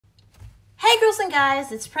Hey girls and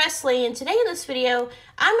guys, it's Presley, and today in this video,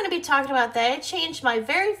 I'm going to be talking about that I changed my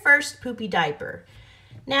very first poopy diaper.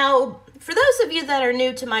 Now, for those of you that are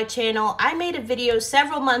new to my channel, I made a video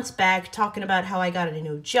several months back talking about how I got a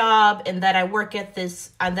new job and that I work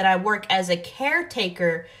as a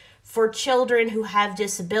caretaker for children who have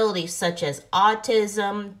disabilities such as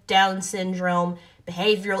autism, Down syndrome,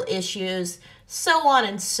 behavioral issues, so on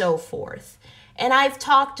and so forth. And I've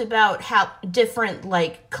talked about how different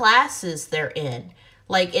classes they're in.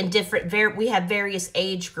 We have various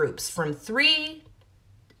age groups from 3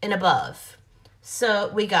 and above.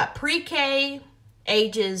 So we got pre-K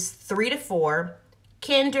ages 3 to 4,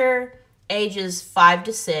 kinder ages 5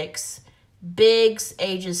 to 6, bigs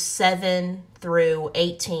ages 7 through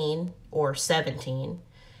 18 or 17,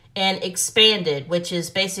 and expanded, which is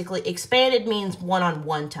basically expanded means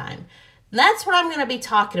one-on-one time. That's what I'm going to be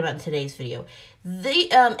talking about in today's video. The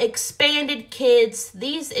expanded kids,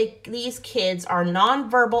 these kids are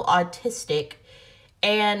nonverbal autistic,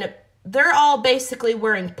 and they're all basically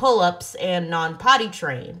wearing pull-ups and non-potty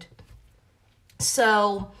trained.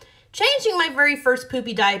 So, changing my very first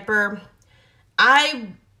poopy diaper,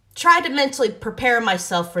 I tried to mentally prepare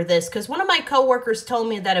myself for this because one of my coworkers told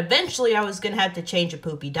me that eventually I was going to have to change a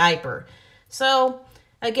poopy diaper. So,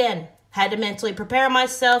 again, had to mentally prepare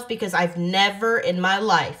myself because I've never in my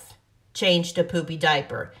life changed a poopy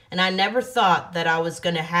diaper. And I never thought that I was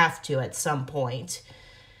going to have to at some point.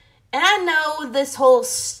 And I know this whole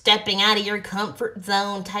stepping out of your comfort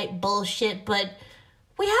zone type bullshit, but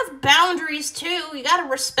we have boundaries too. You got to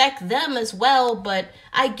respect them as well. But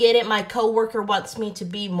I get it. My coworker wants me to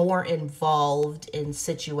be more involved in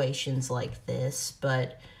situations like this.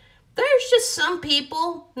 But there's just some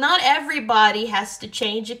people, not everybody has to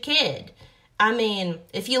change a kid. I mean,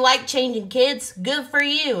 if you like changing kids, good for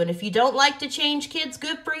you. And if you don't like to change kids,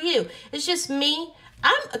 good for you. It's just me.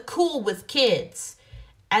 I'm cool with kids.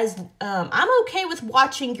 I'm okay with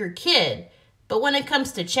watching your kid. But when it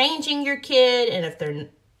comes to changing your kid,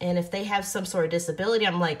 and if they have some sort of disability,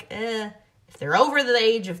 I'm like, if they're over the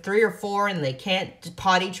age of 3 or 4 and they can't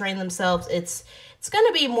potty train themselves, it's going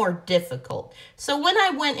to be more difficult. So when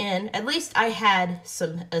I went in, at least I had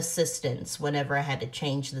some assistance whenever I had to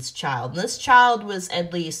change this child. And this child was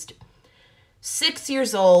at least 6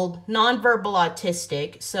 years old, nonverbal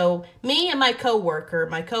autistic. So me and my coworker,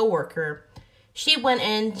 she went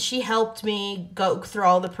in, she helped me go through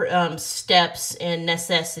all the steps and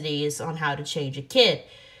necessities on how to change a kid.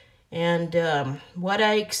 And what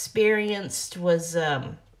I experienced was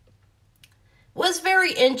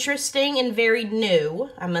very interesting and very new,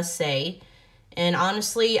 I must say. And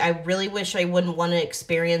honestly, I really wish I wouldn't want to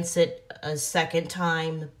experience it a second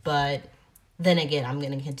time. But then again, I'm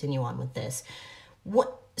going to continue on with this.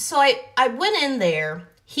 So I went in there.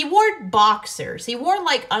 He wore boxers. He wore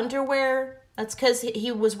underwear. That's because he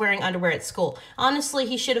was wearing underwear at school. Honestly,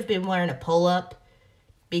 he should have been wearing a pull-up.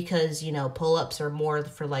 Because, pull-ups are more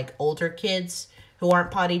for older kids who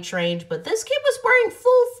aren't potty trained. But this kid was wearing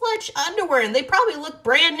full-fledged underwear, and they probably looked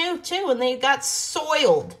brand new too, and they got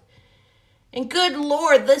soiled. And good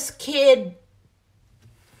Lord, this kid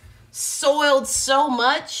soiled so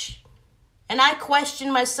much. And I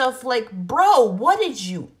questioned myself, bro, what did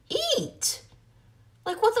you eat?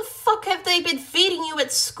 What the fuck have they been feeding you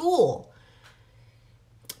at school?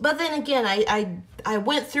 But then again, I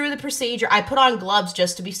went through the procedure. I put on gloves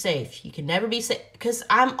just to be safe. You can never be safe because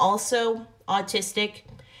I'm also autistic.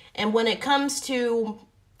 And when it comes to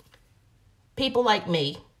people like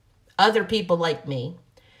me, other people like me,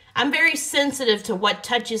 I'm very sensitive to what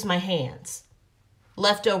touches my hands.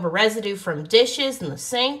 Leftover residue from dishes in the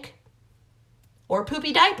sink or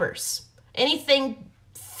poopy diapers. Anything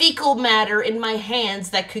fecal matter in my hands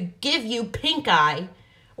that could give you pink eye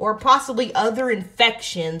or possibly other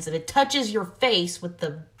infections, and it touches your face with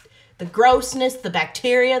the grossness, the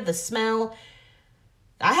bacteria, the smell.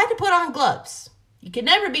 I had to put on gloves. You can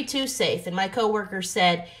never be too safe. And my coworker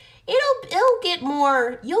said, you'll get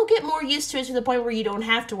more used to it to the point where you don't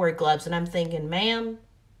have to wear gloves. And I'm thinking, ma'am,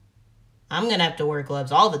 I'm going to have to wear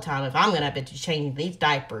gloves all the time if I'm going to have to change these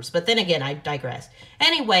diapers. But then again, I digress.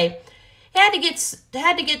 Anyway, he had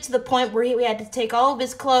to get to the point where we had to take all of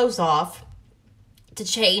his clothes off to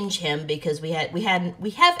change him because we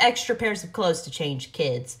have extra pairs of clothes to change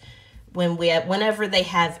kids whenever they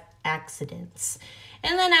have accidents.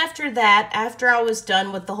 And then after that, after I was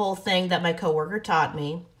done with the whole thing that my coworker taught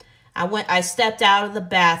me, I stepped out of the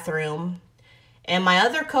bathroom, and my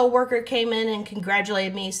other coworker came in and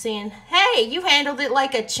congratulated me, saying, "Hey, you handled it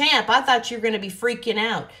like a champ. I thought you were going to be freaking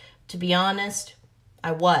out." To be honest,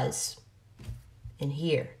 I was. In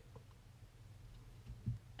here.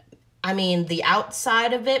 I mean, the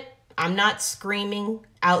outside of it, I'm not screaming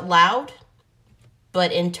out loud,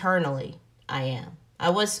 but internally I am. I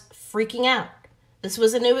was freaking out. This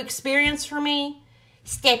was a new experience for me,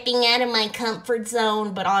 stepping out of my comfort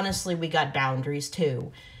zone, but honestly, we got boundaries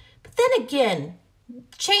too. But then again,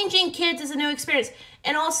 changing kids is a new experience.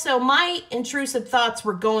 And also, my intrusive thoughts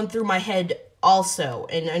were going through my head also.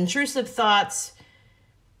 And intrusive thoughts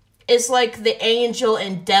is like the angel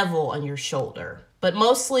and devil on your shoulder. But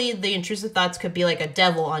mostly the intrusive thoughts could be like a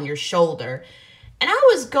devil on your shoulder. And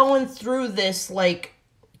I was going through this like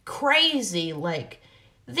crazy, like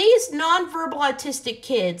these nonverbal autistic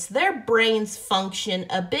kids, their brains function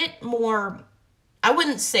a bit more, I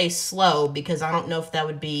wouldn't say slow because I don't know if that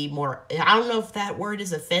would be more, I don't know if that word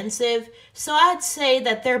is offensive. So I'd say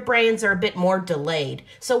that their brains are a bit more delayed.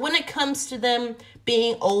 So when it comes to them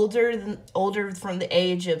being older from the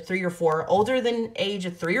age of 3 or 4, older than age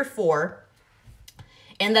of 3 or 4,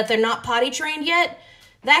 and that they're not potty trained yet,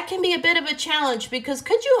 that can be a bit of a challenge because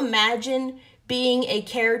could you imagine being a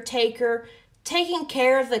caretaker, taking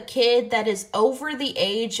care of a kid that is over the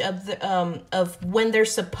age of when they're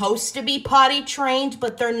supposed to be potty trained,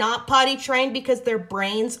 but they're not potty trained because their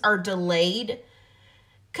brains are delayed?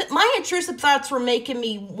 My intrusive thoughts were making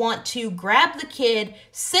me want to grab the kid,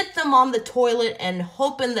 sit them on the toilet, and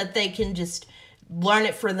hoping that they can just learn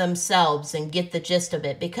it for themselves and get the gist of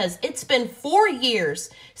it, because it's been 4 years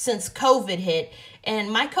since COVID hit,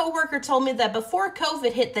 and my coworker told me that before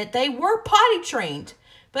COVID hit that they were potty trained,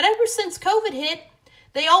 but ever since COVID hit,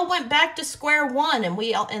 they all went back to square one,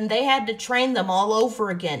 and they had to train them all over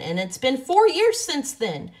again, and it's been 4 years since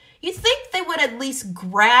then. You think they would at least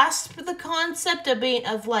grasp the concept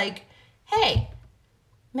of like, hey,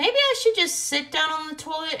 maybe I should just sit down on the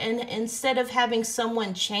toilet and instead of having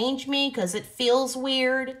someone change me because it feels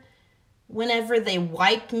weird whenever they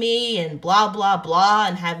wipe me and blah, blah, blah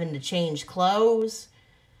and having to change clothes.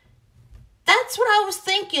 That's what I was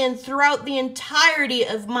thinking throughout the entirety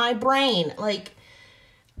of my brain. Like,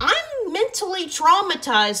 I'm mentally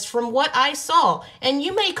traumatized from what I saw. And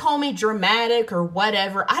you may call me dramatic or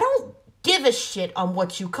whatever. I don't give a shit on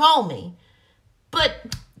what you call me.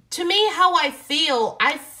 But to me, how I feel,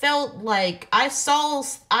 I felt like I saw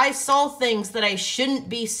things that I shouldn't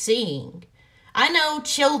be seeing. I know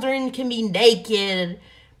children can be naked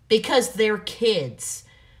because they're kids.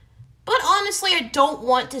 But honestly, I don't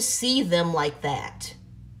want to see them like that.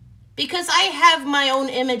 Because I have my own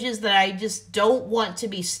images that I just don't want to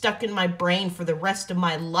be stuck in my brain for the rest of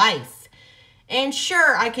my life. And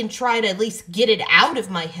sure, I can try to at least get it out of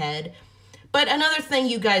my head. But another thing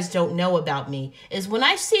you guys don't know about me is when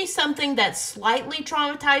I see something that slightly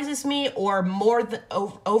traumatizes me or more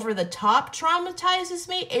over the top traumatizes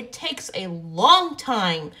me, it takes a long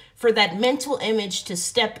time for that mental image to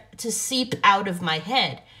seep out of my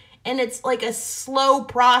head. And it's like a slow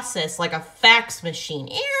process, like a fax machine.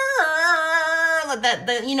 You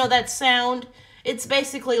know that sound? It's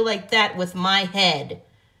basically like that with my head.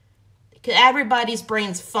 Everybody's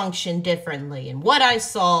brains function differently. And what I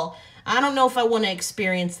saw, I don't know if I want to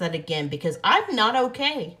experience that again because I'm not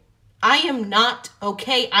okay. I am not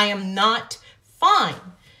okay. I am not fine.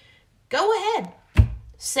 Go ahead.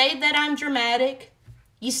 Say that I'm dramatic.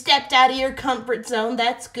 You stepped out of your comfort zone.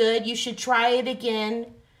 That's good. You should try it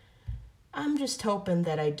again. I'm just hoping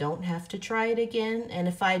that I don't have to try it again. And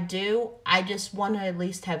if I do, I just want to at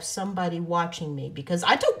least have somebody watching me because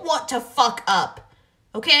I don't want to fuck up.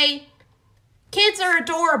 Okay? Kids are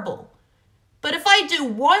adorable. But if I do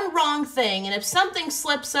one wrong thing and if something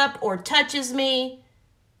slips up or touches me,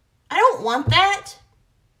 I don't want that.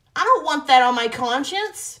 I don't want that on my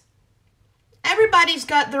conscience. Everybody's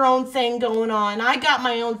got their own thing going on. I got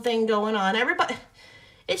my own thing going on.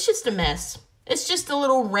 It's just a mess. It's just a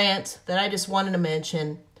little rant that I just wanted to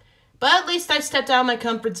mention. But at least I stepped out of my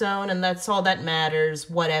comfort zone and that's all that matters.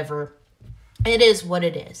 Whatever. It is what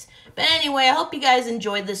it is. But anyway, I hope you guys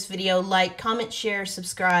enjoyed this video. Like, comment, share,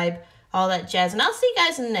 subscribe, all that jazz. And I'll see you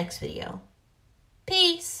guys in the next video.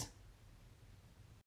 Peace.